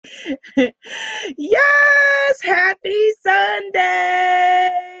Yes, happy Sunday.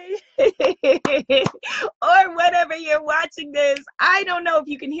 Or whatever you're watching this. I don't know if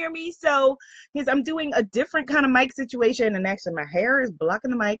you can hear me. So, because I'm doing a different kind of mic situation, and actually, my hair is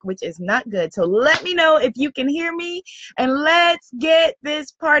blocking the mic, which is not good. So, let me know if you can hear me, and let's get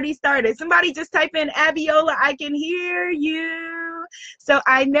this party started. Somebody just type in Abiola, I can hear you. So,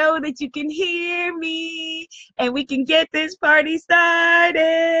 I know that you can hear me and we can get this party started.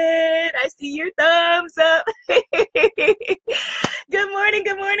 I see your thumbs up. Good morning,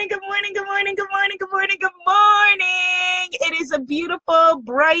 good morning, good morning, good morning, good morning, good morning, good morning. It is a beautiful,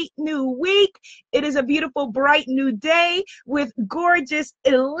 bright new week. It is a beautiful, bright new day with gorgeous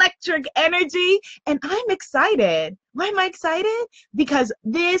electric energy. And I'm excited. Why am I excited? Because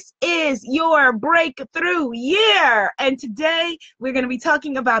this is your breakthrough year. And today we're going to be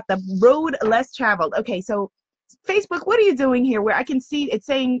talking about the road less traveled. Okay, so Facebook, what are you doing here where I can see it's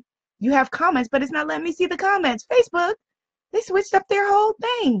saying you have comments, but it's not letting me see the comments? Facebook, they switched up their whole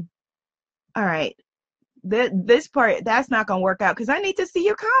thing. All right. This part, that's not going to work out because I need to see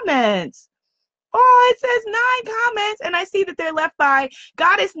your comments. Oh, it says 9 comments, and I see that they're left by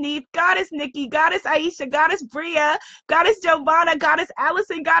Goddess Neef, Goddess Nikki, Goddess Aisha, Goddess Bria, Goddess Giovanna, Goddess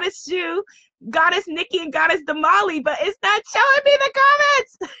Allison, Goddess Shu, Goddess Nikki, and Goddess Damali, but it's not showing me the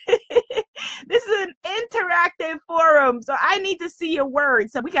comments. This is an interactive forum, so I need to see your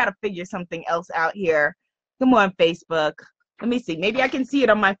words. So we got to figure something else out here. Come on, Facebook. Let me see. Maybe I can see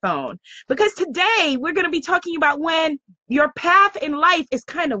it on my phone. Because today we're going to be talking about when your path in life is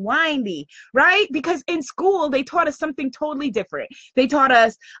kind of windy, right? Because in school, they taught us something totally different. They taught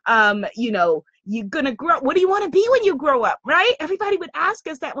us, you're going to grow. What do you want to be when you grow up, right? Everybody would ask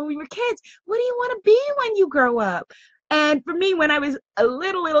us that when we were kids. What do you want to be when you grow up? And for me, when I was a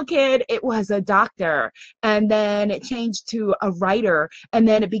little kid, it was a doctor. And then it changed to a writer. And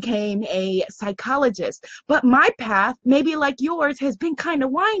then it became a psychologist. But my path, maybe like yours, has been kind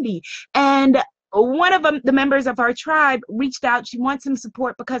of windy. And one of the members of our tribe reached out. She wants some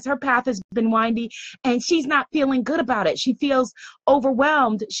support because her path has been windy and she's not feeling good about it. She feels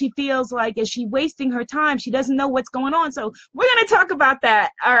overwhelmed. She feels like, is she wasting her time? She doesn't know what's going on. So we're going to talk about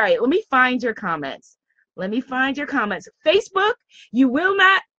that. All right, let me find your comments. Let me find your comments. Facebook, you will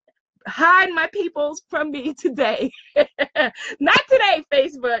not hide my peoples from me today. Not today,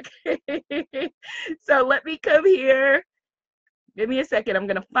 Facebook. So let me come here. Give me a second. I'm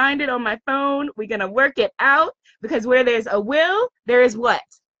going to find it on my phone. We're going to work it out because where there's a will, there is what?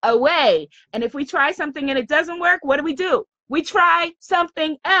 A way. And if we try something and it doesn't work, what do? We try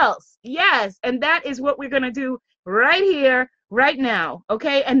something else. Yes. And that is what we're going to do right here, right now.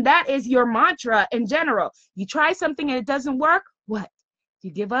 Okay. And that is your mantra in general. You try something and it doesn't work. What? Do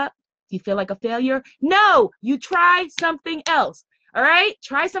you give up? Do you feel like a failure? No, you try something else. All right,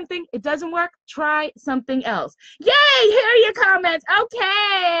 try something. It doesn't work. Try something else. Yay, here are your comments.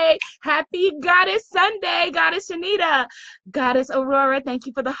 Okay, happy Goddess Sunday, Goddess Shanita. Goddess Aurora, thank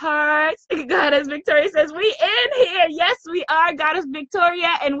you for the hearts. Goddess Victoria says, we in here. Yes, we are, Goddess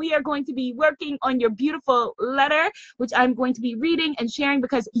Victoria, and we are going to be working on your beautiful letter, which I'm going to be reading and sharing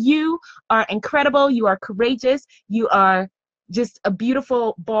because you are incredible. You are courageous. You are just a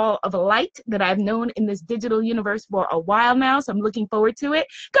beautiful ball of light that I've known in this digital universe for a while now. So I'm looking forward to it.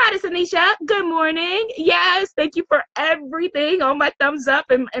 Goddess Anisha, good morning. Yes, thank you for everything. All my thumbs up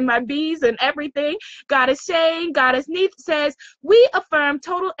and my bees and everything. Goddess Shane, Goddess Neef says, we affirm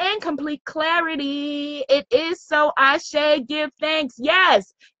total and complete clarity. It is so. Ashe, give thanks.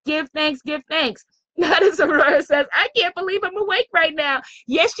 Yes, give thanks, give thanks. Goddess Aurora says, I can't believe I'm awake right now.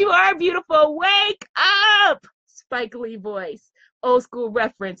 Yes, you are, beautiful. Wake up. Spike Lee voice, old school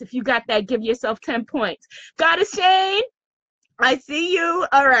reference. If you got that, give yourself 10 points. Goddess Shane, I see you.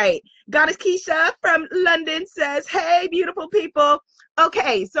 All right. Goddess Keisha from London says, hey, beautiful people.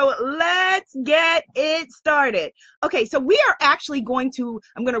 Okay, so let's get it started. Okay, so we are actually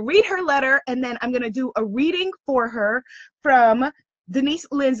I'm going to read her letter, and then I'm going to do a reading for her from Denise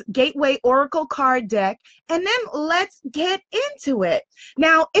Lynn's Gateway Oracle card deck, and then let's get into it.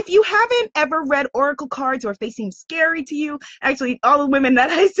 Now, if you haven't ever read Oracle cards or if they seem scary to you, actually all the women that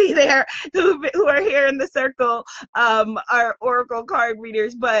I see there who are here in the circle are Oracle card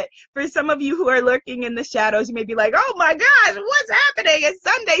readers, but for some of you who are lurking in the shadows, you may be like, oh my gosh, what's happening? It's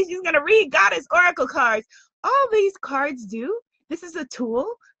Sunday, she's going to read Goddess Oracle cards. All these cards do, this is a tool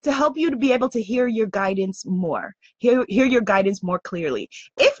to help you to be able to hear your guidance more, hear your guidance more clearly.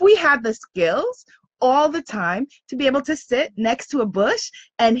 If we have the skills all the time to be able to sit next to a bush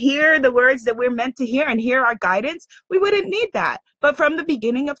and hear the words that we're meant to hear and hear our guidance, we wouldn't need that. But from the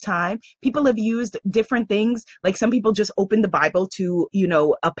beginning of time, people have used different things. Like some people just open the Bible to,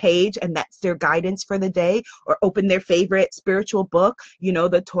 a page and that's their guidance for the day, or open their favorite spiritual book,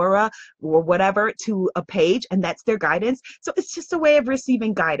 the Torah or whatever, to a page and that's their guidance. So it's just a way of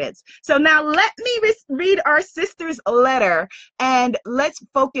receiving guidance. So now let me read our sister's letter and let's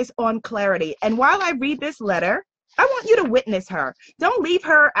focus on clarity. And while I read this letter, I want you to witness her. Don't leave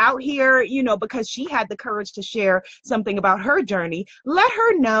her out here, because she had the courage to share something about her journey. Let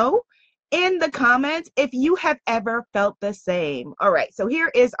her know in the comments if you have ever felt the same. All right, so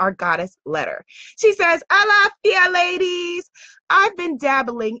here is our goddess letter. She says, Alafia, ladies. I've been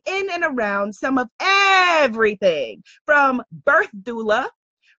dabbling in and around some of everything from birth doula,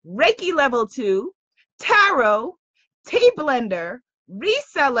 Reiki level 2, tarot, tea blender,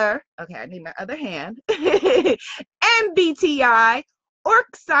 reseller, okay, I need my other hand, MBTI,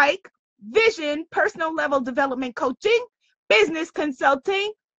 orc psych, vision, personal level development coaching, business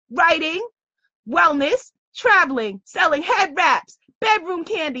consulting, writing, wellness, traveling, selling head wraps, bedroom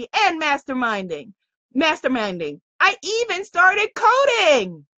candy, and masterminding. I even started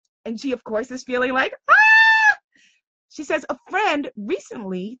coding. And she, of course, is feeling like, She says, a friend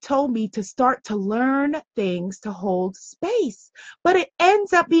recently told me to start to learn things to hold space, but it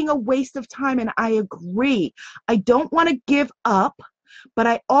ends up being a waste of time. And I agree. I don't want to give up, but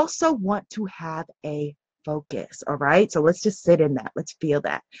I also want to have a focus. All right. So let's just sit in that. Let's feel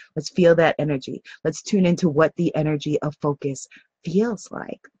that. Let's feel that energy. Let's tune into what the energy of focus feels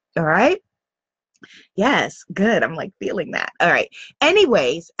like. All right. Yes, good. I'm like feeling that. All right.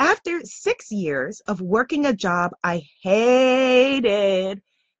 Anyways, after 6 years of working a job I hated,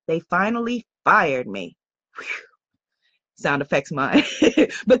 they finally fired me. Whew. Sound effects mine.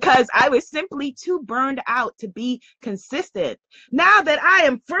 Because I was simply too burned out to be consistent. Now that I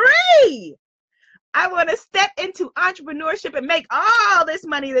am free, I want to step into entrepreneurship and make all this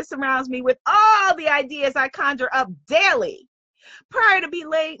money that surrounds me with all the ideas I conjure up daily. Prior to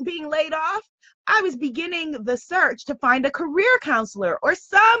being laid off, I was beginning the search to find a career counselor or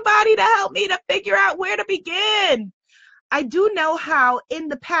somebody to help me to figure out where to begin. I do know how in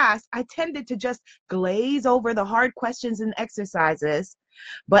the past I tended to just glaze over the hard questions and exercises,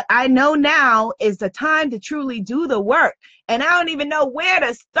 but I know now is the time to truly do the work, and I don't even know where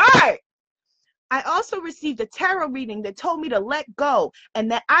to start. I also received a tarot reading that told me to let go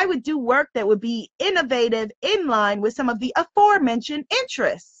and that I would do work that would be innovative in line with some of the aforementioned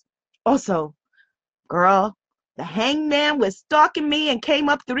interests. Also, girl, the hangman was stalking me and came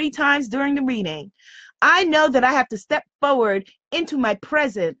up 3 times during the reading. I know that I have to step forward into my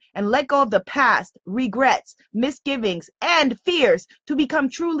present and let go of the past, regrets, misgivings, and fears to become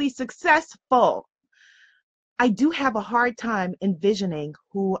truly successful. I do have a hard time envisioning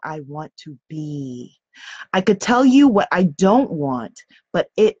who I want to be. I could tell you what I don't want, but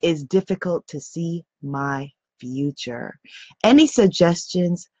it is difficult to see my future. Any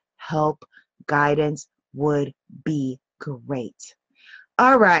suggestions, help, guidance would be great.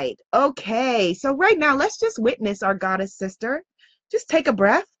 All right. Okay. So right now, let's just witness our goddess sister. Just take a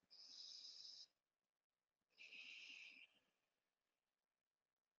breath.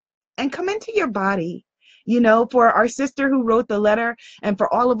 And come into your body. For our sister who wrote the letter and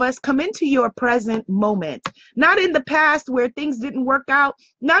for all of us, come into your present moment. Not in the past where things didn't work out,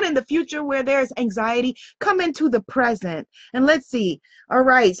 not in the future where there's anxiety. Come into the present. And let's see. All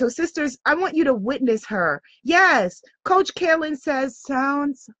right. So sisters, I want you to witness her. Yes. Coach Kaylin says,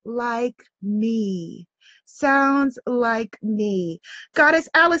 sounds like me. Sounds like me. Goddess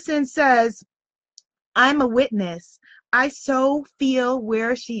Allison says, I'm a witness. I so feel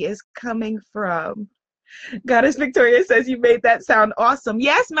where she is coming from. Goddess Victoria says you made that sound awesome.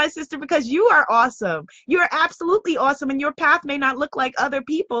 Yes, my sister, because you are awesome. You're absolutely awesome, and your path may not look like other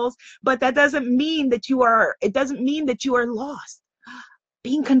people's, but that doesn't mean that it doesn't mean that you are lost.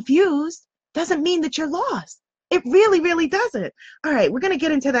 Being confused doesn't mean that you're lost. It really, really doesn't. All right, we're going to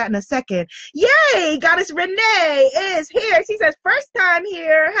get into that in a second. Yay, Goddess Renee is here. She says, first time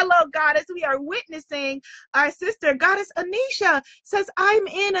here. Hello, Goddess. We are witnessing our sister. Goddess Anisha says, I'm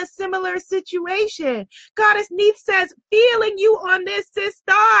in a similar situation. Goddess Neith says, feeling you on this, sis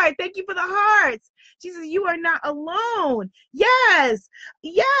star. Thank you for the hearts. She says, you are not alone. Yes,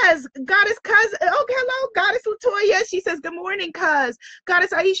 yes. Goddess Cuz. Oh, hello, Goddess Latoya. She says, good morning, Cuz.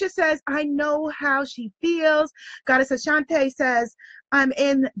 Goddess Aisha says, I know how she feels. Goddess Ashante says, I'm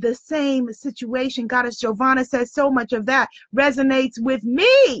in the same situation. Goddess Giovanna says, so much of that resonates with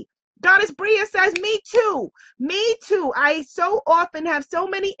me. Goddess Bria says, me too. Me too. I so often have so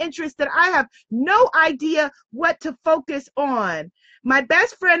many interests that I have no idea what to focus on. My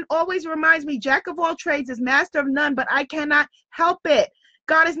best friend always reminds me, jack of all trades is master of none, but I cannot help it.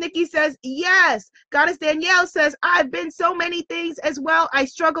 Goddess Nikki says, yes. Goddess Danielle says, I've been so many things as well. I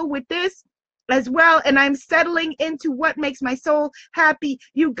struggle with this as well, and I'm settling into what makes my soul happy.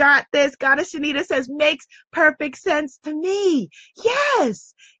 You got this. Goddess Shanita says, makes perfect sense to me.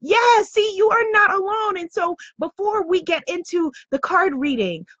 Yes, yes. See, you are not alone. And so before we get into the card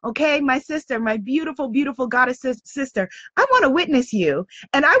reading, okay, my sister, my beautiful, beautiful goddess sister, I want to witness you.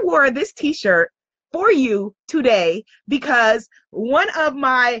 And I wore this t-shirt for you today because one of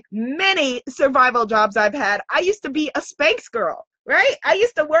my many survival jobs I've had, I used to be a Spanx girl. Right? I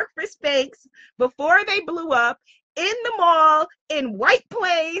used to work for Spanx before they blew up in the mall in White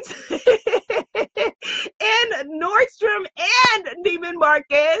Plains, in Nordstrom and Neiman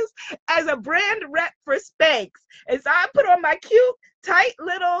Marcus as a brand rep for Spanx. And so I put on my cute, tight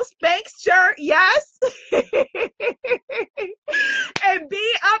little Spanx shirt, yes, and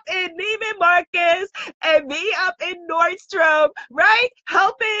be up in Neiman Marcus and be up in Nordstrom, right?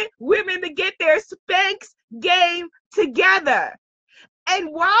 Helping women to get their Spanx game together. And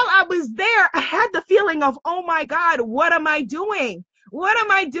while I was there, I had the feeling of, oh my God, what am I doing? What am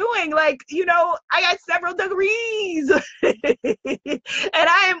I doing? Like, you know, I got several degrees and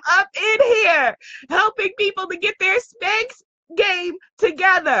I am up in here helping people to get their Spanx game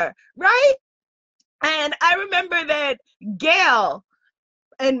together, right? And I remember that Gail,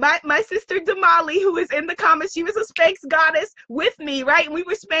 and my sister Damali, who is in the comments, she was a Spanx goddess with me, right? And we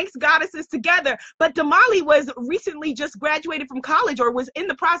were Spanx goddesses together. But Damali was recently just graduated from college, or was in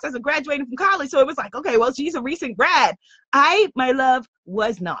the process of graduating from college. So it was like, okay, well, she's a recent grad. My love,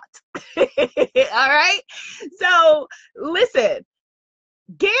 was not. All right? So listen.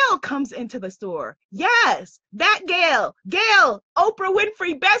 Gail comes into the store. Yes, that Gail. Gail, Oprah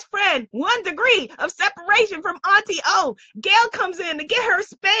Winfrey, best friend, 1 degree of separation from Auntie O. Gail comes in to get her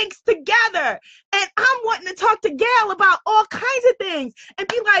Spanx together. And I'm wanting to talk to Gail about all kinds of things and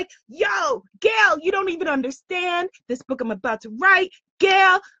be like, yo, Gail, you don't even understand this book I'm about to write.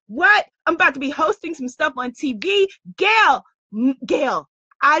 Gail, what? I'm about to be hosting some stuff on TV. Gail,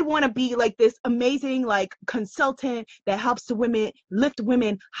 I want to be like this amazing like consultant that helps the women lift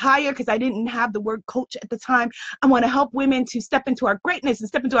women higher, because I didn't have the word coach at the time. I want to help women to step into our greatness and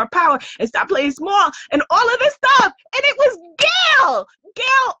step into our power and stop playing small and all of this stuff. And it was Gail,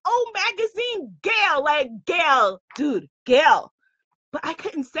 O Magazine, Gail, like Gail, dude, Gail. But I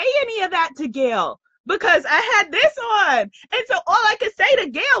couldn't say any of that to Gail because I had this on. And so all I could say to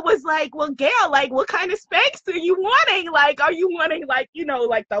Gail was like, well, Gail, like, what kind of Spanx are you wanting? Like, are you wanting like, you know,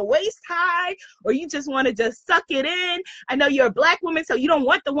 like the waist high, or you just want to just suck it in? I know you're a Black woman, so you don't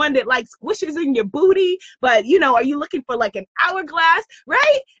want the one that like squishes in your booty, but you know, are you looking for like an hourglass,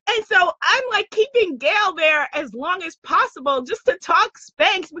 right? And so I'm like keeping Gail there as long as possible just to talk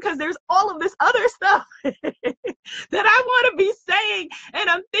Spanx, because there's all of this other stuff that I want to be saying. And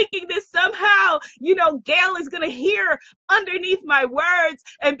I'm thinking that somehow, you know, Gail is going to hear underneath my words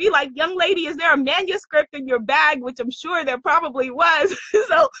and be like, young lady, is there a manuscript in your bag? Which I'm sure there probably was.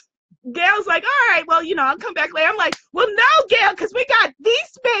 So Gail's like, all right, well, you know, I'll come back later. I'm like, well, no, Gail, because we got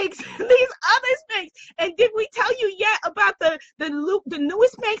these Spanx, these other Spanx. And did we tell you yet about the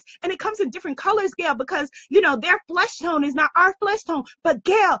newest Spanx? And it comes in different colors, Gail, because, you know, their flesh tone is not our flesh tone. But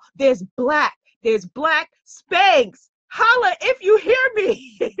Gail, there's black Spanx. Holla if you hear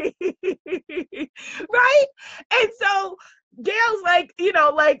me. Right? And so Gail's like, you know,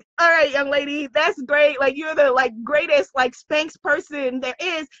 like, all right, young lady, that's great. Like, you're the like greatest like Spanx person there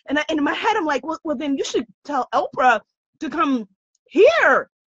is. And in my head, I'm like, well, then you should tell Oprah to come here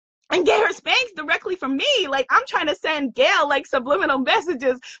and get her Spanx directly from me. Like, I'm trying to send Gail like subliminal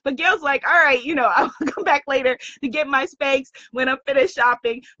messages, but Gail's like, all right, you know, I'll come back later to get my Spanx when I'm finished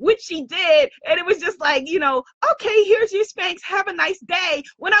shopping, which she did. And it was just like, you know, okay, here's your Spanx, have a nice day.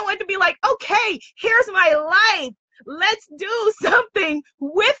 When I went to be like, okay, here's my life, let's do something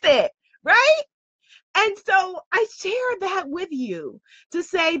with it, right? And so I share that with you to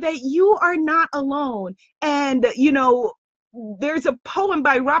say that you are not alone. And, you know, there's a poem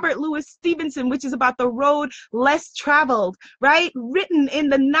by Robert Louis Stevenson, which is about the road less traveled, right? Written in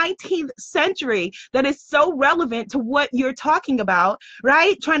the 19th century, that is so relevant to what you're talking about,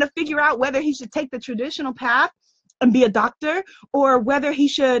 right? Trying to figure out whether he should take the traditional path and be a doctor, or whether he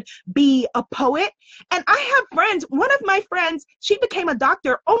should be a poet. And I have friends, one of my friends, she became a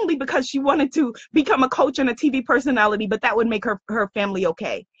doctor only because she wanted to become a coach and a TV personality, but that would make her family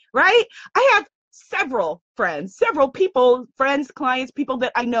okay, right? I have several friends, several people, friends, clients, people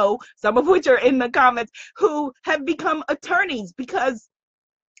that I know, some of which are in the comments, who have become attorneys because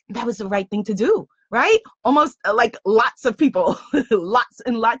that was the right thing to do, right? Almost like lots of people, lots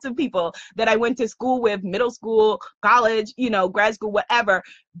and lots of people that I went to school with, middle school, college, grad school, whatever,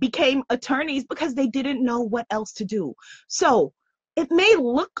 became attorneys because they didn't know what else to do. So it may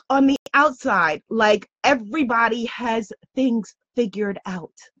look on the outside like everybody has things figured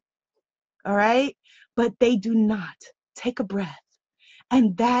out, all right? But they do not. Take a breath.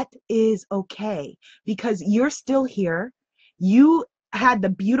 And that is okay because you're still here. You had the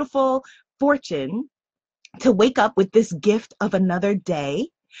beautiful fortune to wake up with this gift of another day.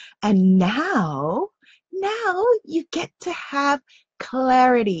 And now you get to have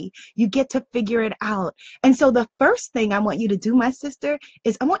clarity. You get to figure it out. And so the first thing I want you to do, my sister,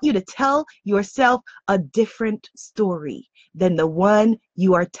 is I want you to tell yourself a different story than the one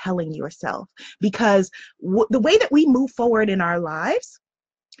you are telling yourself. Because the way that we move forward in our lives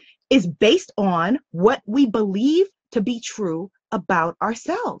is based on what we believe to be true about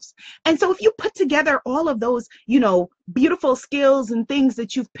ourselves. And so if you put together all of those, beautiful skills and things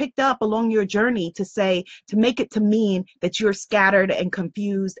that you've picked up along your journey to make it to mean that you're scattered and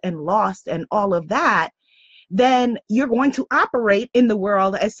confused and lost and all of that, then you're going to operate in the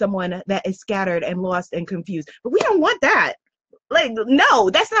world as someone that is scattered and lost and confused. But we don't want that. Like, no,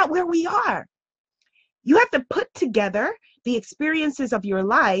 that's not where we are. You have to put together the experiences of your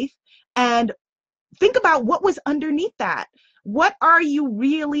life and think about what was underneath that. What are you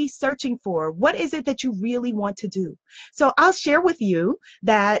really searching for? What is it that you really want to do? So I'll share with you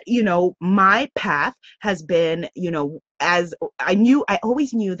that, my path has been, as I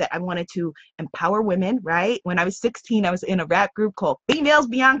always knew that I wanted to empower women, right? When I was 16, I was in a rap group called Females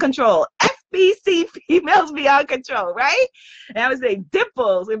Beyond Control, FBC, Females Beyond Control, right? And I was saying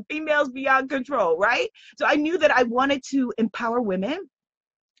Dimples and Females Beyond Control, right? So I knew that I wanted to empower women.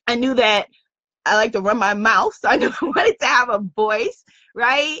 I knew that I like to run my mouth, so I knew I wanted to have a voice,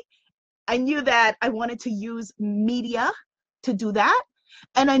 right? I knew that I wanted to use media to do that.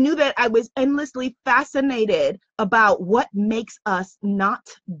 And I knew that I was endlessly fascinated about what makes us not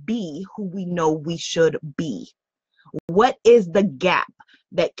be who we know we should be. What is the gap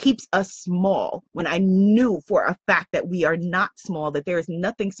that keeps us small when I knew for a fact that we are not small, that there is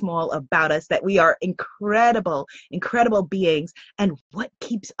nothing small about us, that we are incredible, incredible beings, and what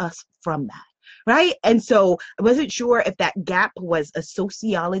keeps us from that? Right? And so I wasn't sure if that gap was a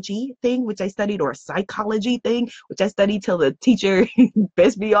sociology thing, which I studied, or a psychology thing, which I studied till the teacher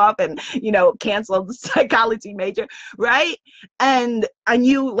pissed me off and, canceled the psychology major, right? And I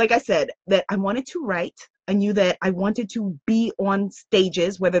knew, like I said, that I wanted to write. I knew that I wanted to be on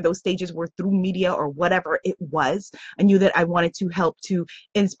stages, whether those stages were through media or whatever it was. I knew that I wanted to help to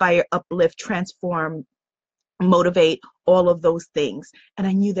inspire, uplift, transform, motivate, all of those things. And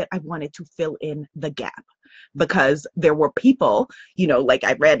I knew that I wanted to fill in the gap because there were people, like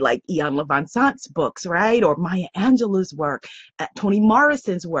I read like Ian Levant-Sant's books, right? Or Maya Angelou's work, Toni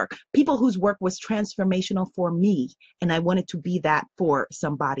Morrison's work, people whose work was transformational for me. And I wanted to be that for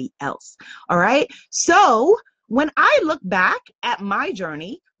somebody else. All right. So when I look back at my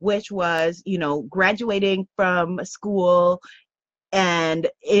journey, which was, graduating from school, and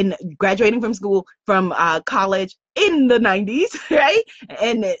in graduating from school, from college in the 90s, right?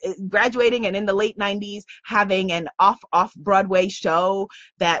 And graduating, and in the late 90s, having an off-Broadway show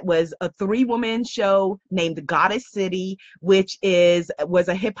that was a 3-woman show named Goddess City, which was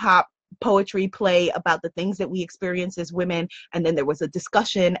a hip-hop poetry play about the things that we experience as women. And then there was a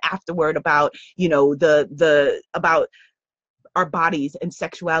discussion afterward about, about our bodies and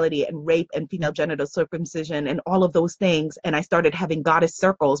sexuality and rape and female genital circumcision and all of those things. And I started having goddess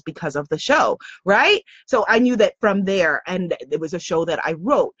circles because of the show, right? So I knew that from there, and it was a show that I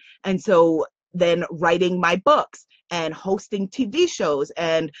wrote. And so then writing my books and hosting TV shows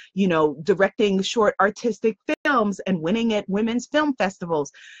and, directing short artistic films and winning at women's film festivals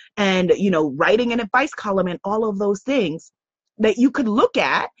and, writing an advice column and all of those things that you could look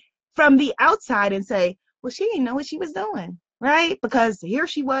at from the outside and say, well, she didn't know what she was doing. Right? Because here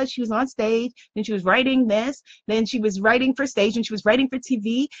she was on stage, then she was writing this, then she was writing for stage, and she was writing for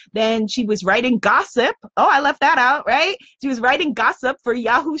TV, then she was writing gossip. Oh, I left that out, right? She was writing gossip for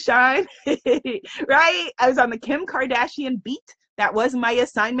Yahoo Shine, right? I was on the Kim Kardashian beat. That was my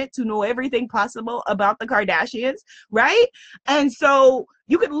assignment, to know everything possible about the Kardashians, right? And so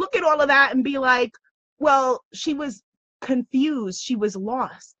you could look at all of that and be like, well, she was confused, she was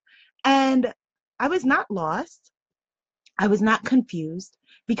lost. And I was not lost. I was not confused,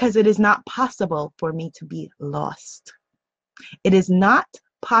 because it is not possible for me to be lost. It is not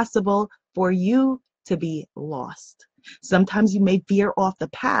possible for you to be lost. Sometimes you may veer off the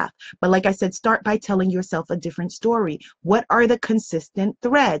path, but like I said, start by telling yourself a different story. What are the consistent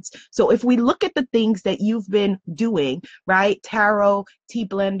threads? So if we look at the things that you've been doing, right? Tarot, tea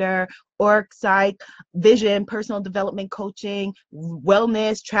blender, org psych, vision, personal development coaching,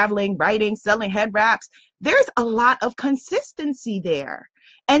 wellness, traveling, writing, selling head wraps, there's a lot of consistency there.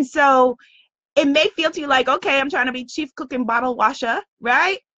 And so it may feel to you like, okay, I'm trying to be chief cook and bottle washer,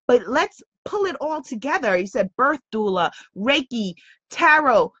 right? But let's pull it all together. You said birth doula, Reiki,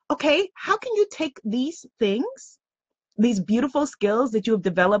 tarot. Okay, how can you take these things, these beautiful skills that you have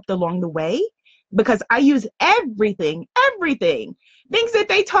developed along the way? Because I use everything, things that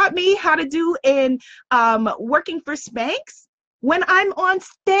they taught me how to do in working for Spanx when I'm on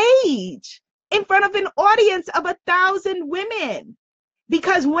stage in front of an audience of 1,000 women.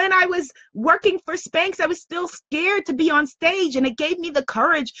 Because when I was working for Spanx, I was still scared to be on stage, and it gave me the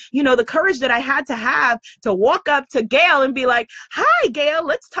courage, the courage that I had to have to walk up to Gail and be like, hi, Gail,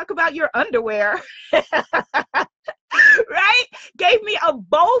 let's talk about your underwear. Right? Gave me a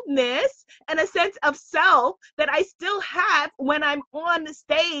boldness and a sense of self that I still have when I'm on the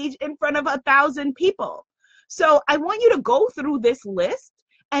stage in front of 1,000 people. So I want you to go through this list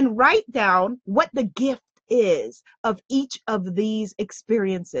and write down what the gift is of each of these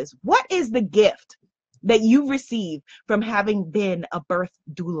experiences. What is the gift that you receive from having been a birth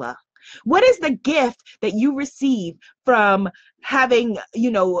doula? What is the gift that you receive from having,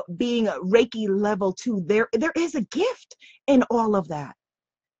 being Reiki level 2? There is a gift in all of that.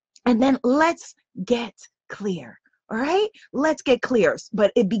 And then let's get clear. All right, let's get clear.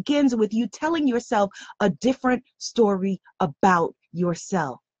 But it begins with you telling yourself a different story about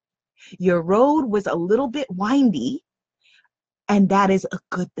yourself. Your road was a little bit windy, and that is a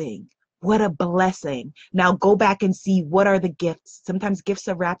good thing. What a blessing. Now go back and see, what are the gifts? Sometimes gifts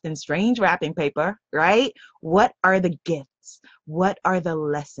are wrapped in strange wrapping paper, right? What are the gifts? What are the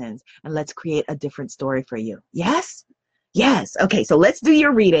lessons? And let's create a different story for you. Yes? Yes. Okay, so let's do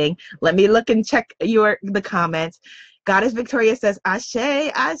your reading. Let me look and check the comments. Goddess Victoria says, Ashe,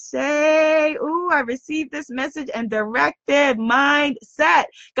 Ashe. Ooh, I received this message and directed mindset.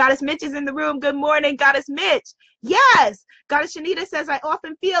 Goddess Mitch is in the room. Good morning, Goddess Mitch. Yes. Goddess Shanita says, I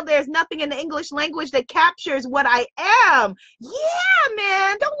often feel there's nothing in the English language that captures what I am. Yeah,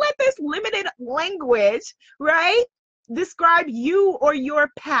 man. Don't let this limited language, right, describe you or your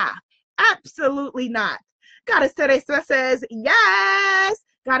path. Absolutely not. Goddess Teresa says, yes.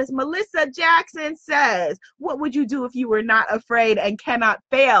 Goddess Melissa Jackson says, what would you do if you were not afraid and cannot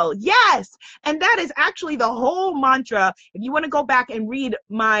fail? Yes. And that is actually the whole mantra. If you want to go back and read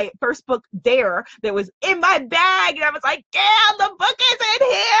my first book, Dare, that was in my bag, and I was like, yeah, the book is in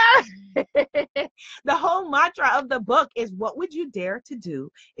here. The whole mantra of the book is, what would you dare to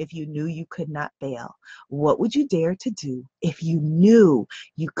do if you knew you could not fail? What would you dare to do if you knew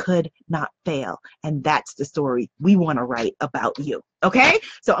you could not fail? And that's the story we want to write about you. Okay,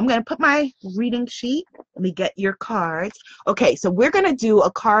 so I'm going to put my reading sheet. Let me get your cards. Okay, so we're going to do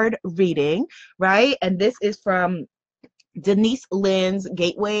a card reading, right? And this is from Denise Lynn's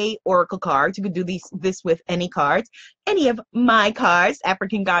Gateway Oracle cards. You could do this with any cards, any of my cards,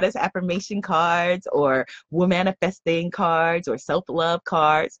 African Goddess Affirmation cards, or Woman Manifesting cards, or Self-Love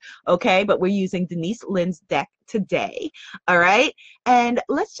cards. Okay, but we're using Denise Lynn's deck today. All right, and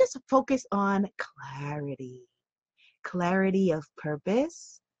let's just focus on clarity. Clarity of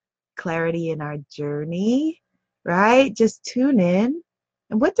purpose, clarity in our journey, right? Just tune in.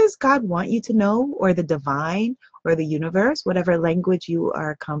 And what does God want you to know, or the divine, or the universe, whatever language you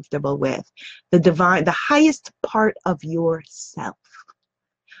are comfortable with? The divine, the highest part of yourself.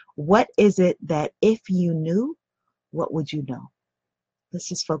 What is it that if you knew, what would you know? Let's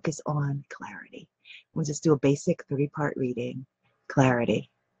just focus on clarity. We'll just do a basic 3-part reading.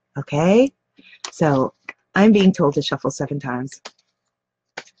 Clarity. Okay? So I'm being told to shuffle 7 times.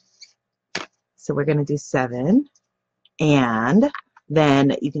 So we're going to do 7. And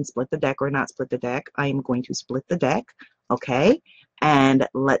then you can split the deck or not split the deck. I am going to split the deck. Okay. And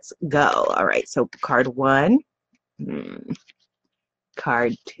let's go. All right. So card 1.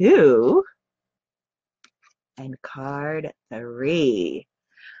 Card 2. And card 3.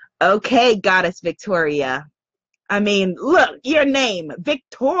 Okay, Goddess Victoria. I mean, look, your name,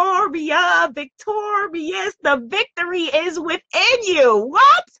 Victoria, victorious. The victory is within you.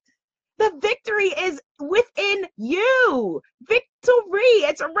 What? The victory is within you. Victory.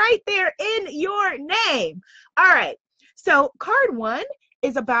 It's right there in your name. All right. So card 1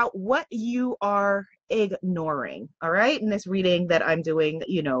 is about what you are ignoring. All right. In this reading that I'm doing,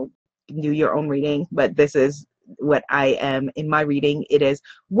 you can do your own reading, but this is what I am in my reading. It is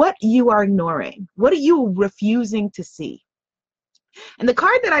what you are ignoring. What are you refusing to see? And the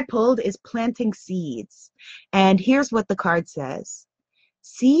card that I pulled is planting seeds. And here's what the card says.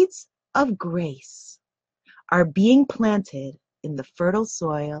 Seeds of grace are being planted in the fertile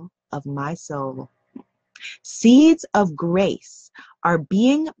soil of my soul. Seeds of grace are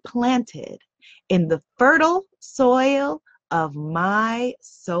being planted in the fertile soil of my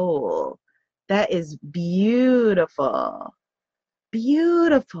soul. That is beautiful.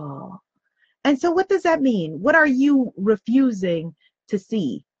 Beautiful. And so what does that mean? What are you refusing to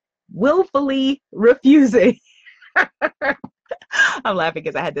see? Willfully refusing. I'm laughing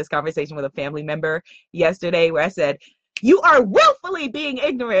because I had this conversation with a family member yesterday where I said, you are willfully being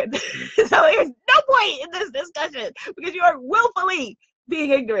ignorant. So there's no point in this discussion because you are willfully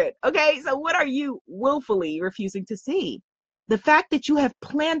being ignorant. Okay, so what are you willfully refusing to see? The fact that you have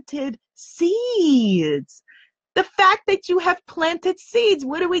planted seeds. The fact that you have planted seeds.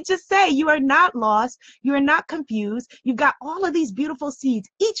 What did we just say? You are not lost. You are not confused. You've got all of these beautiful seeds.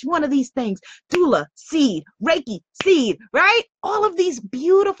 Each one of these things, doula, seed, Reiki, seed, right? All of these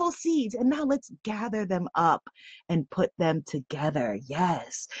beautiful seeds. And now let's gather them up and put them together.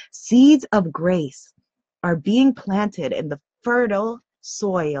 Yes, seeds of grace are being planted in the fertile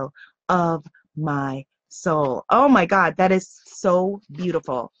soil of my soul. Oh my God, that is so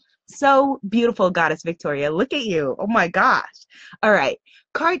beautiful. So beautiful, Goddess Victoria. Look at you. Oh my gosh. All right.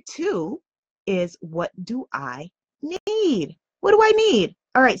 Card 2 is what do I need? What do I need?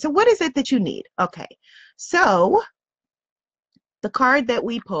 All right. So what is it that you need? Okay. So the card that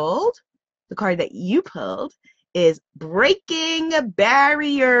we pulled, the card that you pulled is breaking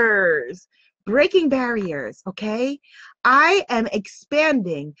barriers. Breaking barriers. Okay. I am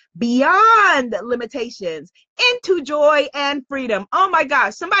expanding beyond limitations into joy and freedom. Oh my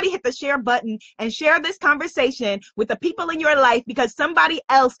gosh, somebody hit the share button and share this conversation with the people in your life because somebody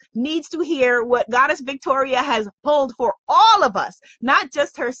else needs to hear what Goddess Victoria has pulled for all of us, not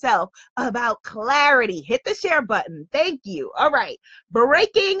just herself, about clarity. Hit the share button. Thank you. All right,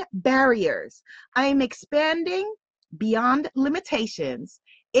 breaking barriers. I am expanding beyond limitations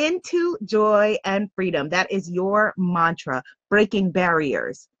into joy and freedom. That is your mantra. Breaking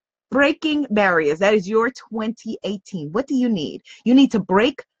barriers. Breaking barriers. That is your 2018. What do you need? You need to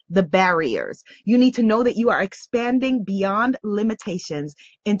break the barriers. You need to know that you are expanding beyond limitations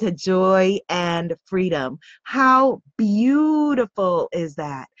into joy and freedom. How beautiful is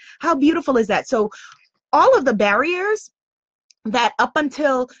that? How beautiful is that? So all of the barriers that up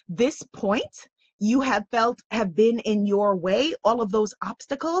until this point you have felt have been in your way, all of those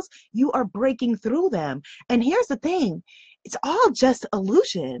obstacles, you are breaking through them. And here's the thing, it's all just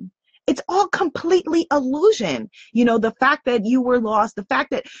illusion. It's all completely illusion. You know, the fact that you were lost, the fact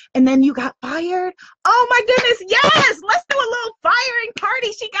that, and then you got fired. Oh my goodness, yes, let's do a little firing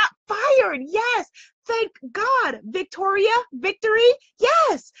party. She got fired, yes. Thank God, Victoria, victory,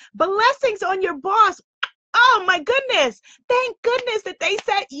 yes. Blessings on your boss. Oh my goodness. Thank goodness that they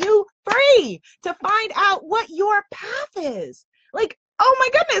set you free to find out what your path is. Like, oh my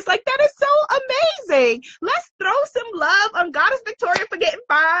goodness, like that is so amazing. Let's throw some love on Goddess Victoria for getting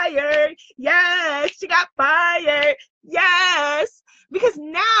fired. Yes, she got fired. Yes, because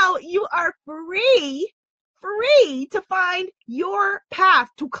now you are free to find your path,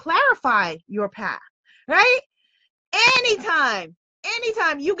 to clarify your path, right? Anytime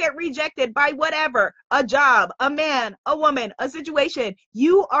you get rejected by whatever, a job, a man, a woman, a situation,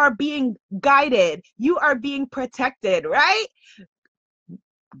 you are being guided. You are being protected, right?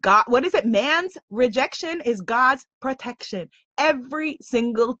 God, what is it? Man's rejection is God's protection every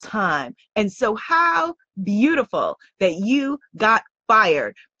single time. And so how beautiful that you got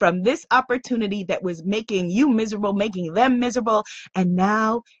fired from this opportunity that was making you miserable, making them miserable, and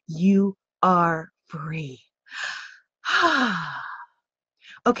now you are free.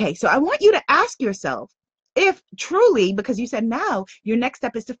 Okay, so I want you to ask yourself if truly, because you said now your next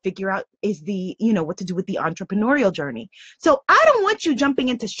step is to figure out what to do with the entrepreneurial journey. So I don't want you jumping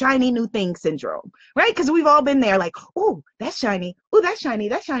into shiny new thing syndrome, right? Because we've all been there like, oh, that's shiny. Oh, that's shiny.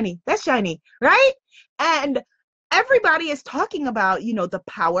 That's shiny. That's shiny, right? And everybody is talking about, the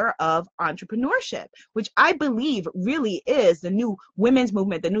power of entrepreneurship, which I believe really is the new women's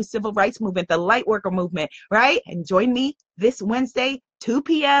movement, the new civil rights movement, the light worker movement, right? And join me this Wednesday, 2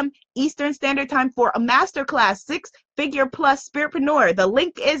 p.m. Eastern Standard Time for a masterclass, 6-Figure Plus Spiritpreneur. The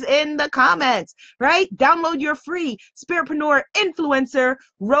link is in the comments, right? Download your free Spiritpreneur Influencer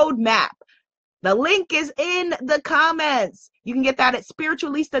Roadmap. The link is in the comments. You can get that at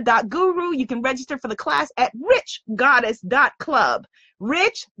spiritualista.guru. You can register for the class at richgoddess.club.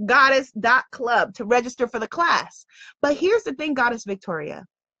 richgoddess.club to register for the class. But here's the thing, Goddess Victoria.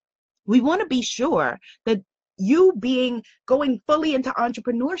 We want to be sure that you going fully into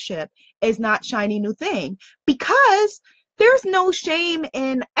entrepreneurship is not shiny new thing, because there's no shame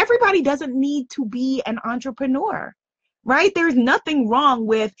in, everybody doesn't need to be an entrepreneur, right? There's nothing wrong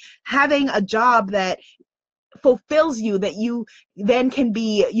with having a job that fulfills you, that you then can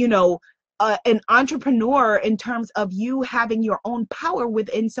be, an entrepreneur in terms of you having your own power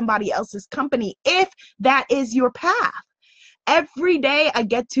within somebody else's company, if that is your path. Every day I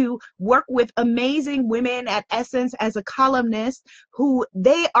get to work with amazing women at Essence as a columnist, who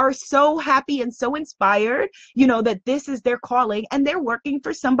they are so happy and so inspired, that this is their calling and they're working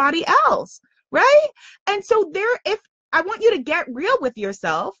for somebody else, right? And so if I want you to get real with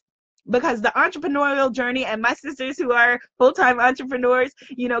yourself, because the entrepreneurial journey, and my sisters who are full-time entrepreneurs,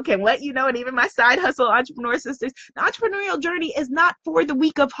 can let you know, and even my side hustle entrepreneur sisters, the entrepreneurial journey is not for the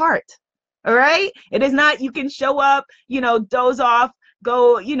weak of heart. All right. It is not, you can show up, doze off,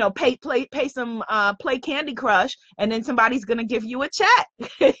 go, pay some, play Candy Crush, and then somebody's going to give you a check.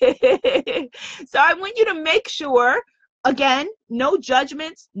 So I want you to make sure, again, no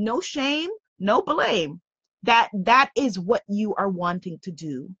judgments, no shame, no blame, that is what you are wanting to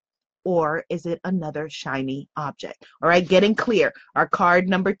do. Or is it another shiny object? All right. Getting clear. Our card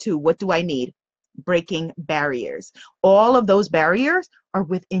number 2, what do I need? Breaking barriers. All of those barriers are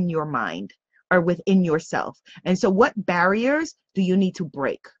within your mind, are within yourself. And so what barriers do you need to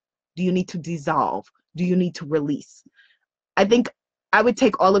break? Do you need to dissolve? Do you need to release? I think I would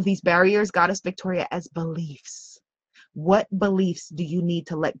take all of these barriers, Goddess Victoria, as beliefs. What beliefs do you need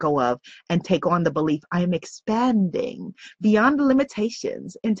to let go of and take on the belief, I am expanding beyond the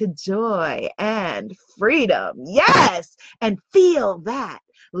limitations into joy and freedom. Yes. And feel that,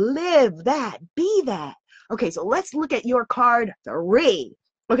 live that, be that. Okay. So let's look at your card 3.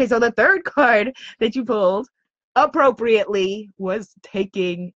 Okay. So the third card that you pulled appropriately was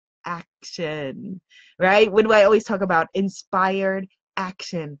taking action, right? What do I always talk about? Inspired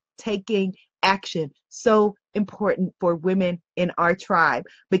action, taking action. So important for women in our tribe,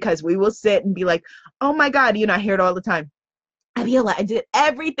 because we will sit and be like, oh my God, I hear it all the time. Abiola, I did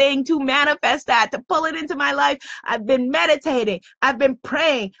everything to manifest that, to pull it into my life. I've been meditating. I've been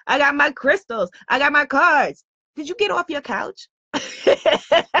praying. I got my crystals. I got my cards. Did you get off your couch? Did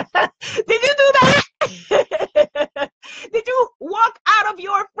you do that? Did you walk out of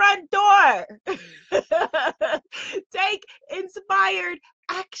your front door? Take inspired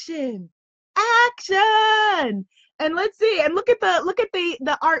action. Action. And let's see, and look at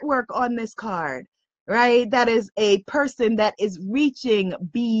the artwork on this card, right? That is a person that is reaching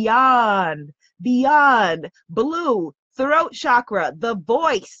beyond blue, throat chakra, the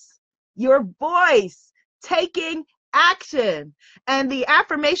voice, your voice, taking action. And the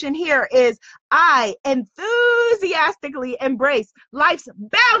affirmation here is, I enthusiastically embrace life's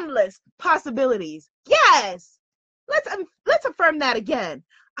boundless possibilities. Yes. Let's affirm that again.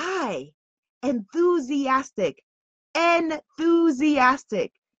 I enthusiastic.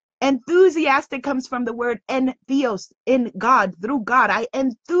 Enthusiastic comes from the word entheos, in God, through God. I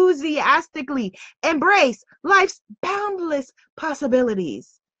enthusiastically embrace life's boundless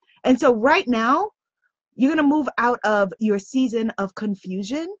possibilities. And so right now, you're going to move out of your season of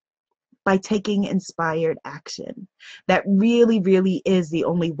confusion by taking inspired action. That really, really is the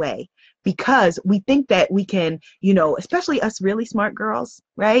only way, because we think that we can, especially us really smart girls,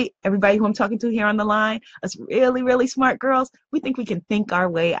 right? Everybody who I'm talking to here on the line, us really, really smart girls, we think we can think our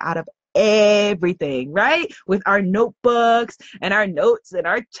way out of everything, right? With our notebooks and our notes and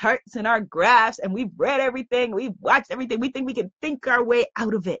our charts and our graphs, and we've read everything, we've watched everything. We think we can think our way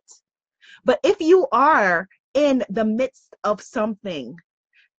out of it. But if you are in the midst of something,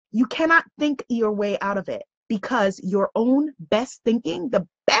 you cannot think your way out of it, because your own best thinking, the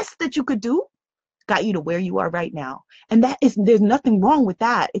best that you could do, got you to where you are right now. And there's nothing wrong with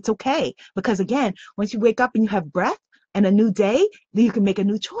that. It's okay. Because again, once you wake up and you have breath and a new day, then you can make a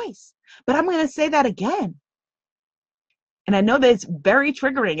new choice. But I'm going to say that again. And I know that it's very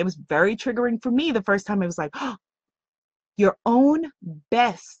triggering. It was very triggering for me the first time. It was like, oh, your own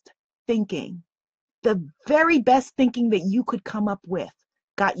best thinking, the very best thinking that you could come up with,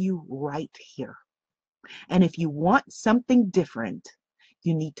 got you right here. And if you want something different,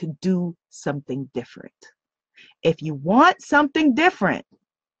 you need to do something different. If you want something different,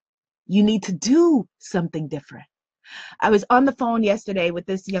 you need to do something different. I was on the phone yesterday with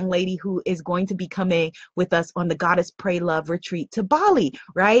this young lady who is going to be coming with us on the Goddess Pray Love retreat to Bali,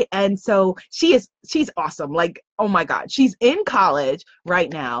 right? And so she's awesome. Like, oh my God, she's in college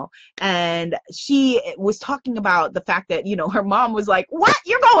right now. And she was talking about the fact that, her mom was like, what?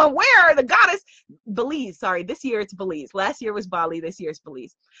 You're going where? The goddess, Belize. Sorry, this year it's Belize. Last year was Bali. This year it's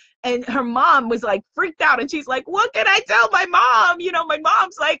Belize. And her mom was like freaked out. And she's like, what can I tell my mom? My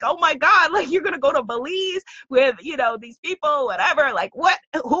mom's like, oh my God, like you're going to go to Belize with, these people, whatever. Like what,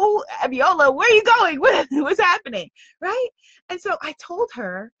 who, Abiola, where are you going? What's happening? Right? And so I told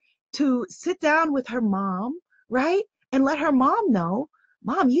her to sit down with her mom, right? And let her mom know,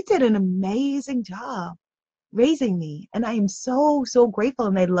 Mom, you did an amazing job raising me. And I am so, so grateful.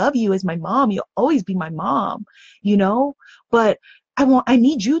 And I love you as my mom. You'll always be my mom, but I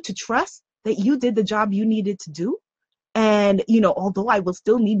need you to trust that you did the job you needed to do. And, although I will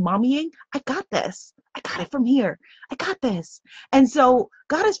still need mommying, I got this. I got it from here. I got this. And so,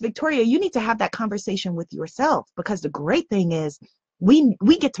 Goddess Victoria, you need to have that conversation with yourself, because the great thing is we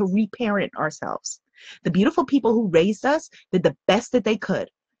get to reparent ourselves. The beautiful people who raised us did the best that they could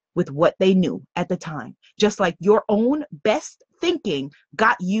with what they knew at the time, just like your own best thinking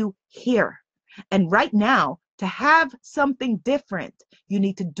got you here. And right now, to have something different, you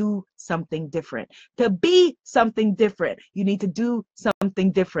need to do something different. To be something different, you need to do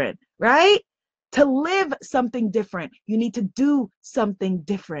something different, right? To live something different, you need to do something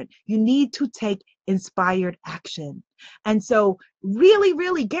different. You need to take inspired action. And so really,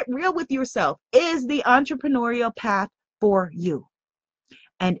 really get real with yourself. Is the entrepreneurial path for you?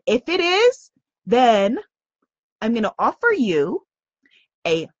 And if it is, then I'm going to offer you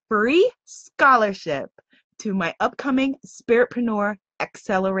a free scholarship to my upcoming Spiritpreneur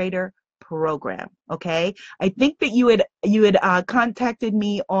Accelerator program. Okay. I think that you had contacted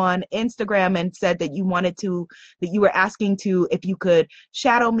me on Instagram and said that you were asking if you could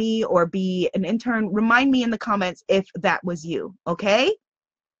shadow me or be an intern. Remind me in the comments if that was you. Okay.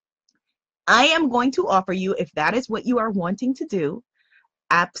 I am going to offer you, if that is what you are wanting to do,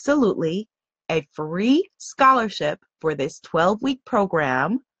 absolutely a free scholarship for this 12-week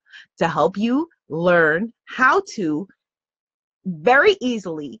program to help you learn how to very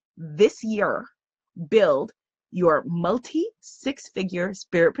easily this year build your multi-six-figure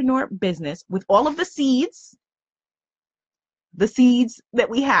spiritpreneur business with all of the seeds that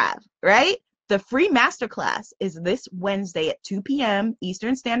we have, right? The free masterclass is this Wednesday at 2 p.m.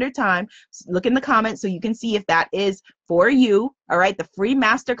 Eastern Standard Time. Look in the comments so you can see if that is for you. All right, the free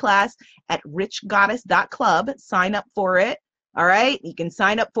masterclass at richgoddess.club. Sign up for it. All right, you can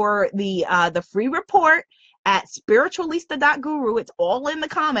sign up for the free report at spiritualista.guru. It's all in the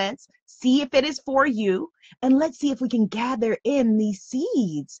comments. See if it is for you, and let's see if we can gather in these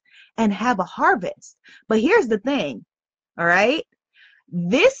seeds and have a harvest. But here's the thing, all right?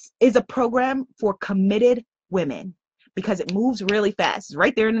 This is a program for committed women because it moves really fast. It's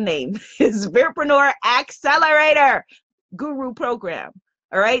right there in the name. It's Spiritpreneur Accelerator Guru program.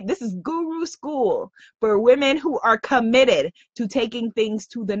 All right. This is Guru School for women who are committed to taking things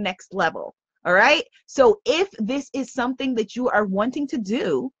to the next level. All right. So if this is something that you are wanting to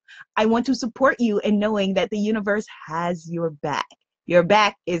do, I want to support you in knowing that the universe has your back. Your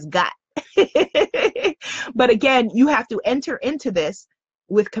back is got. But again, you have to enter into this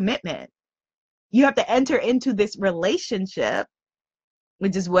with commitment. You have to enter into this relationship,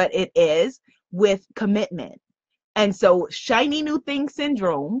 which is what it is, with commitment. And so shiny new thing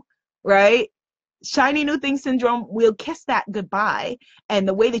syndrome, right? Shiny new thing syndrome will kiss that goodbye. And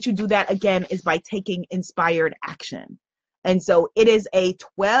the way that you do that, again, is by taking inspired action. And so it is a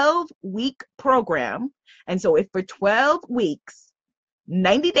 12-week program. And so if for 12 weeks,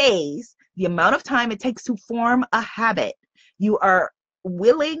 90 days, the amount of time it takes to form a habit, you are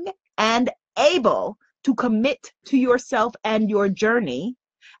willing and able to commit to yourself and your journey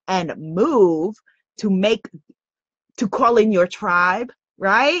and move to call in your tribe,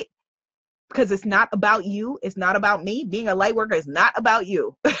 right? Because it's not about you. It's not about me. Being a light worker is not about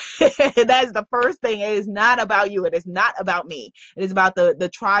you. That's the first thing. It is not about you. It is not about me. It is about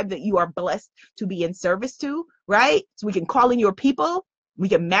the tribe that you are blessed to be in service to, right? So we can call in your people. We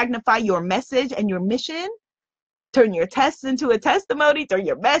can magnify your message and your mission. Turn your tests into a testimony. Turn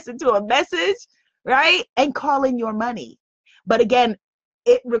your mess into a message, right? And call in your money. But again,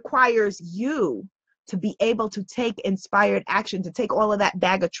 it requires you to be able to take inspired action, to take all of that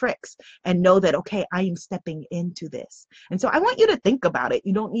bag of tricks and know that, okay, I am stepping into this. And so I want you to think about it.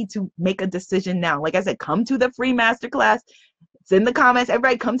 You don't need to make a decision now. Like I said, come to the free masterclass. It's in the comments.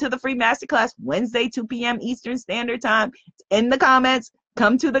 Everybody come to the free masterclass Wednesday, 2 p.m. Eastern Standard Time. It's in the comments.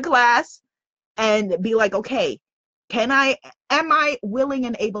 Come to the class and be like, okay, am I willing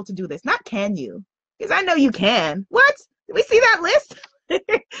and able to do this? Not can you, because I know you can. What? Did we see that list?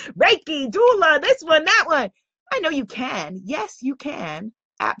 Reiki, doula, this one, that one. I know you can. Yes, you can.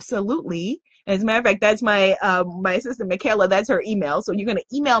 Absolutely. As a matter of fact, that's my assistant Michaela. That's her email. So you're gonna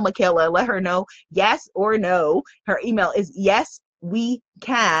email Michaela, let her know yes or no. Her email is yes we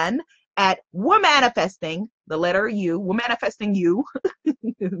can at we're manifesting the letter U. We're manifesting you.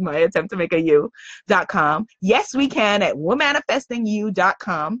 My attempt to make a U.com. Yes, we can at we're manifesting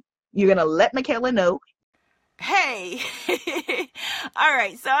you.com. You're gonna let Michaela know. Hey, all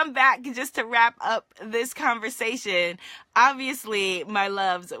right, so I'm back just to wrap up this conversation. Obviously, my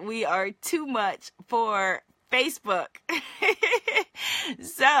loves, we are too much for Facebook.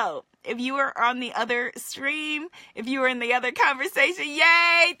 So, if you were on the other stream, if you were in the other conversation,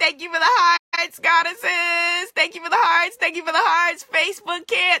 yay! Thank you for the hearts, goddesses! Thank you for the hearts, thank you for the hearts. Facebook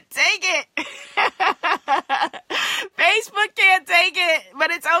can't take it. Facebook can't take it,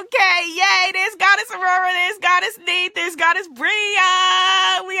 but it's okay. Yay, there's Goddess Aurora, there's Goddess Neith, there's Goddess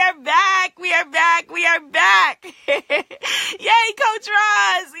Bria. We are back, we are back, we are back. Yay, Coach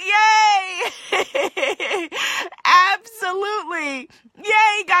Roz, yay. Absolutely.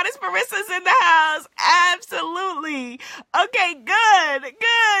 Yay, Goddess Marissa's in the house. Absolutely. Okay, good.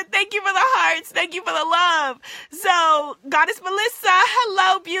 Thank you for the hearts. Thank you for the love. So, Goddess Melissa,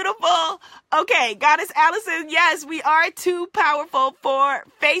 hello, beautiful. Okay, Goddess Allison, yes, we are too powerful for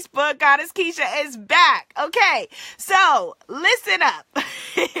Facebook. Goddess Keisha is back. Okay, so listen up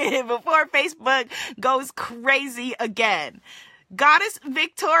before Facebook goes crazy again. Goddess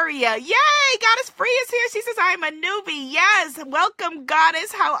Victoria, yay! Goddess Free is here. She says, I'm a newbie. Yes, welcome,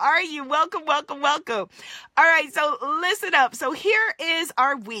 Goddess. How are you? Welcome. All right, so listen up. So here is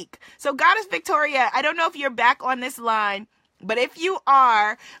our week. So Goddess Victoria, I don't know if you're back on this line, but if you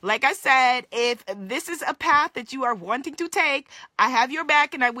are, like I said, if this is a path that you are wanting to take, I have your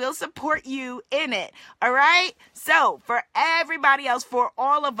back and I will support you in it. All right? So for everybody else, for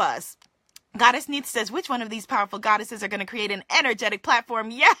all of us, Goddess Neith says, which one of these powerful goddesses are going to create an energetic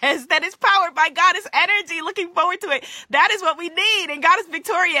platform? Yes, that is powered by goddess energy. Looking forward to it. That is what we need. And Goddess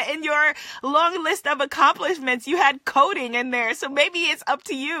Victoria, in your long list of accomplishments, you had coding in there. So maybe it's up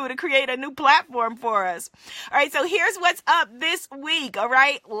to you to create a new platform for us. All right, so here's what's up this week. All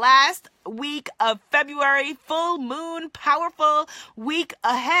right, last week of February, full moon, powerful week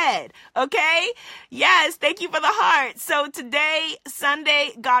ahead. Okay? Yes, thank you for the heart. So today,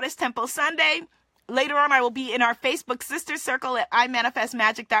 Sunday, Goddess Temple Sunday. Later on, I will be in our Facebook sister circle at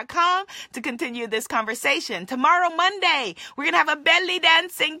imanifestmagic.com to continue this conversation. Tomorrow, Monday, we're going to have a belly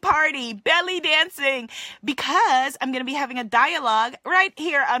dancing party, because I'm going to be having a dialogue right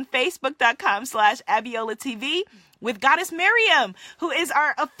here on facebook.com/AbiolaTV with Goddess Miriam, who is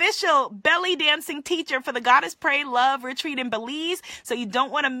our official belly dancing teacher for the Goddess Pray Love Retreat in Belize. So you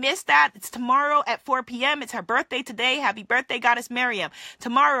don't want to miss that. It's tomorrow at 4 p.m. It's her birthday today. Happy birthday, Goddess Miriam.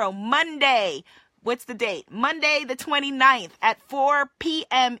 Tomorrow, Monday. What's the date? Monday the 29th at 4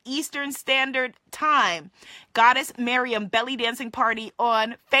 p.m. Eastern Standard Time. Goddess Miriam belly dancing party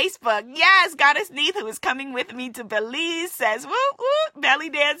on Facebook. Yes, Goddess Neith, who is coming with me to Belize, says, woo, woo, belly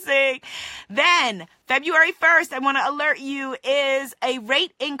dancing. Then, February 1st, I want to alert you, is a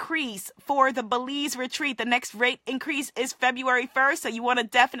rate increase for the Belize retreat. The next rate increase is February 1st, so you want to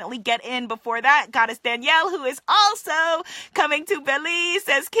definitely get in before that. Goddess Danielle, who is also coming to Belize,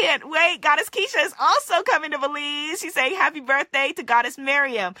 says, can't wait. Goddess Keisha is also coming to Belize. She's saying happy birthday to Goddess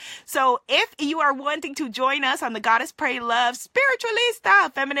Miriam. So if you are wanting to join us on the Goddess Pray Love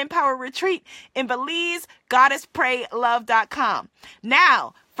Spiritualista Feminine Power Retreat in Belize, goddesspraylove.com.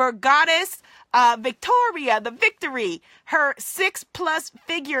 Now, for Goddess Victoria, the Victory, her 6+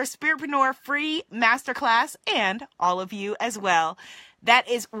 figure Spiritpreneur free masterclass, and all of you as well. That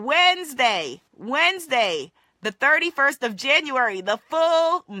is Wednesday, the 31st of January, the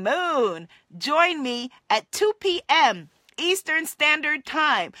full moon. Join me at 2 p.m. Eastern Standard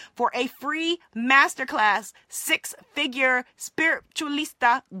Time for a free masterclass, 6-figure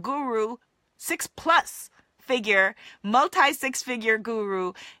spiritualista guru, 6+ figure, multi-6-figure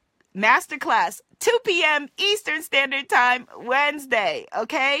guru masterclass, 2 p.m. Eastern Standard Time, Wednesday,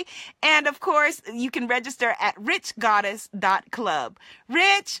 okay? And of course, you can register at richgoddess.club.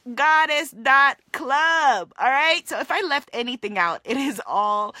 richgoddess.club, all right? So if I left anything out, it is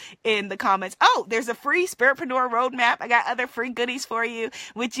all in the comments. Oh, there's a free Spiritpreneur roadmap. I got other free goodies for you,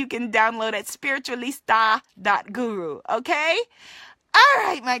 which you can download at spiritualista.guru, okay? All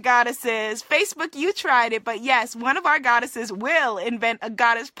right, my goddesses. Facebook, you tried it, but yes, one of our goddesses will invent a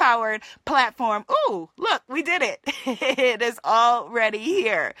goddess-powered platform. Ooh, look, we did it. It is already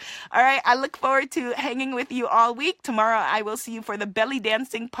here. All right, I look forward to hanging with you all week. Tomorrow, I will see you for the belly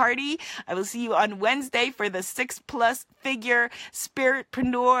dancing party. I will see you on Wednesday for the 6+ figure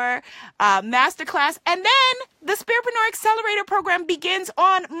Spiritpreneur masterclass. And then the Spiritpreneur Accelerator program begins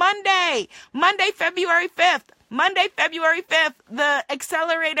on Monday, February 5th. Monday, February 5th, the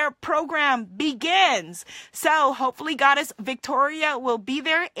Accelerator program begins. So hopefully Goddess Victoria will be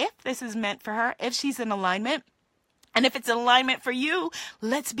there if this is meant for her, if she's in alignment. And if it's in alignment for you,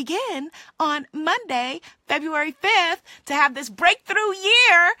 let's begin on Monday, February 5th, to have this breakthrough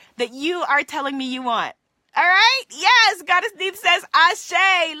year that you are telling me you want. All right? Yes, Goddess Deep says,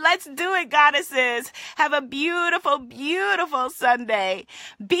 Ashe. Let's do it, goddesses. Have a beautiful, beautiful Sunday.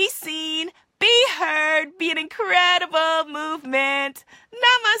 Be seen, be heard, be an incredible movement.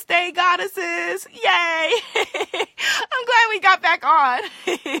 Namaste, goddesses. Yay. I'm glad we got back on.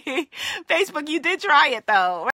 Facebook, you did try it, though.